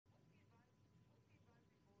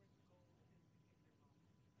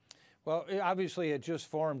Well, obviously it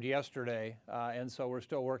just formed yesterday, and so we're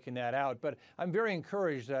still working that out. But I'm very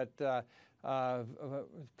encouraged that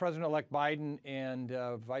President-elect Biden and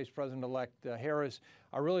Vice President-elect Harris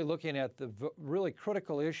are really looking at the really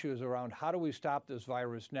critical issues around how do we stop this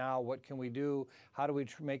virus now, what can we do, how do we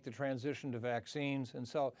make the transition to vaccines. And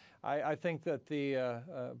so I think that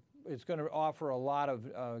it's going to offer a lot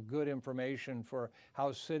of good information for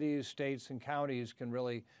how cities, states, and counties can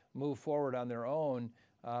really move forward on their own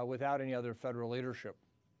without any other federal leadership.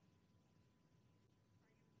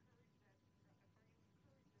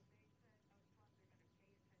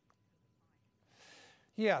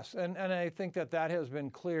 Yes, and I think that has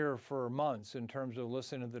been clear for months in terms of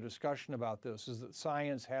listening to the discussion about this, is that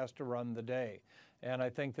science has to run the day. And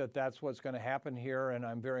I think that that's what's going to happen here, and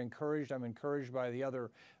I'm very encouraged. I'm encouraged by the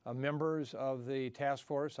other members of the task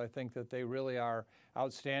force. I think that they really are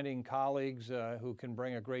outstanding colleagues who can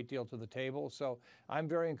bring a great deal to the table. So I'm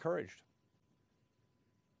very encouraged.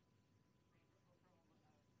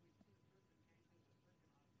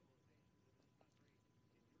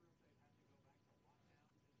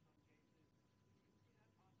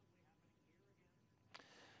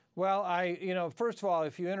 Well, first of all,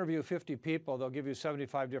 if you interview 50 people, they'll give you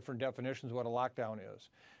 75 different definitions of what a lockdown is.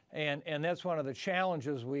 And that's one of the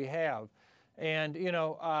challenges we have. And,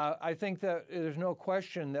 I think that there's no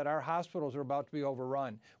question that our hospitals are about to be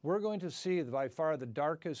overrun. We're going to see by far the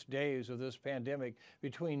darkest days of this pandemic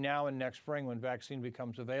between now and next spring when vaccine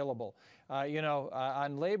becomes available.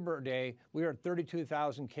 On Labor Day, we were at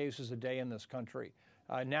 32,000 cases a day in this country.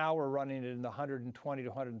 Now we're running it in the 120 to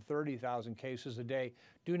 130,000 cases a day.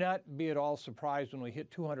 Do not be at all surprised when we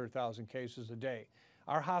hit 200,000 cases a day.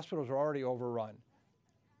 Our hospitals are already overrun.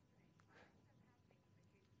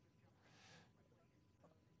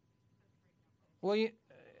 Well,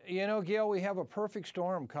 Gail, we have a perfect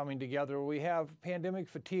storm coming together. We have pandemic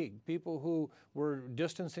fatigue, people who were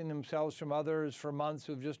distancing themselves from others for months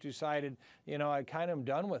who've just decided, I kind of am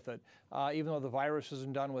done with it, even though the virus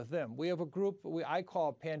isn't done with them. We have a group I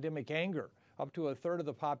call pandemic anger. Up to a third of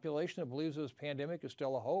the population that believes this pandemic is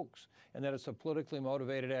still a hoax and that it's a politically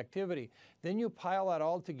motivated activity. Then you pile that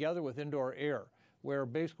all together with indoor air, where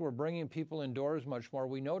basically we're bringing people indoors much more.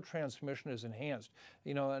 We know transmission is enhanced.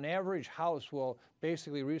 An average house will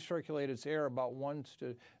basically recirculate its air about 1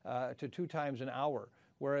 to 2 times an hour,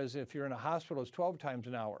 whereas if you're in a hospital, it's 12 times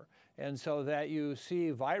an hour. And so that you see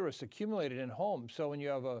virus accumulated in homes. So when you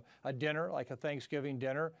have a dinner, like a Thanksgiving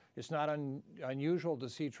dinner, it's not unusual to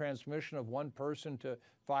see transmission of one person to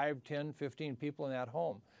 5, 10, 15 people in that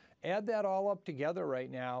home. Add that all up together right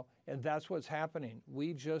now, and that's what's happening.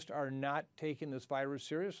 We just are not taking this virus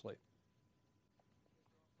seriously.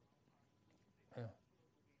 Yeah.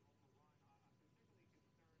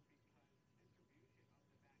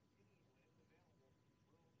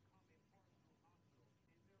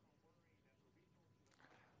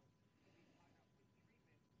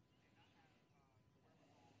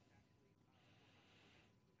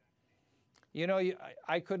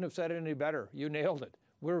 I couldn't have said it any better. You nailed it.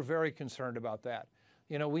 We're very concerned about that.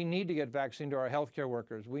 We need to get vaccine to our healthcare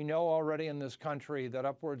workers. We know already in this country that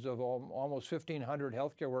upwards of almost 1,500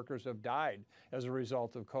 healthcare workers have died as a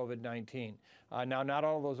result of COVID-19. Now, not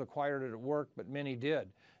all of those acquired it at work, but many did.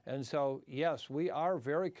 And so, yes, we are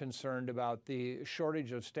very concerned about the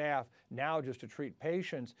shortage of staff now just to treat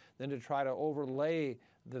patients than to try to overlay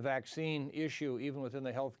the vaccine issue even within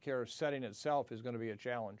the healthcare setting itself is going to be a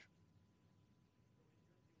challenge.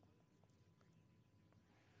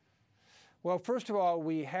 Well, first of all,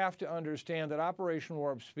 we have to understand that Operation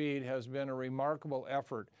Warp Speed has been a remarkable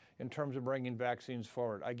effort in terms of bringing vaccines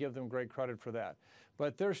forward. I give them great credit for that.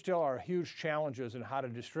 But there still are huge challenges in how to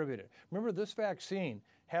distribute it. Remember, this vaccine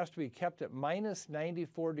has to be kept at minus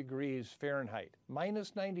 94 degrees Fahrenheit,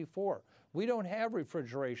 minus 94. We don't have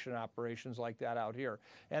refrigeration operations like that out here.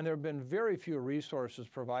 And there have been very few resources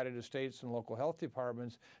provided to states and local health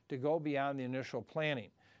departments to go beyond the initial planning.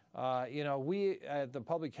 We at the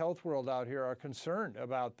public health world out here are concerned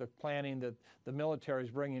about the planning that the military is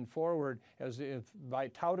bringing forward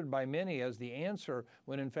touted by many as the answer,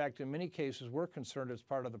 when in fact in many cases we're concerned as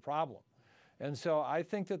part of the problem. And so I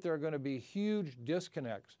think that there are going to be huge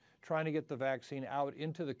disconnects trying to get the vaccine out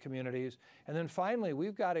into the communities. And then finally,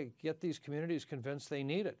 we've got to get these communities convinced they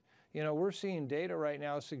need it. We're seeing data right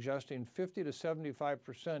now suggesting 50 to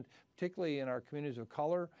 75%, particularly in our communities of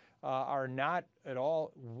color, are not at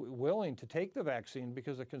all willing to take the vaccine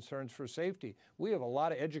because of concerns for safety. We have a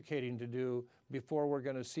lot of educating to do before we're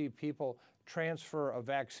going to see people transfer a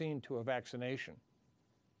vaccine to a vaccination.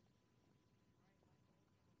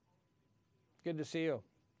 Good to see you.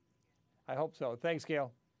 I hope so. Thanks,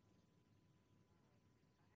 Gail.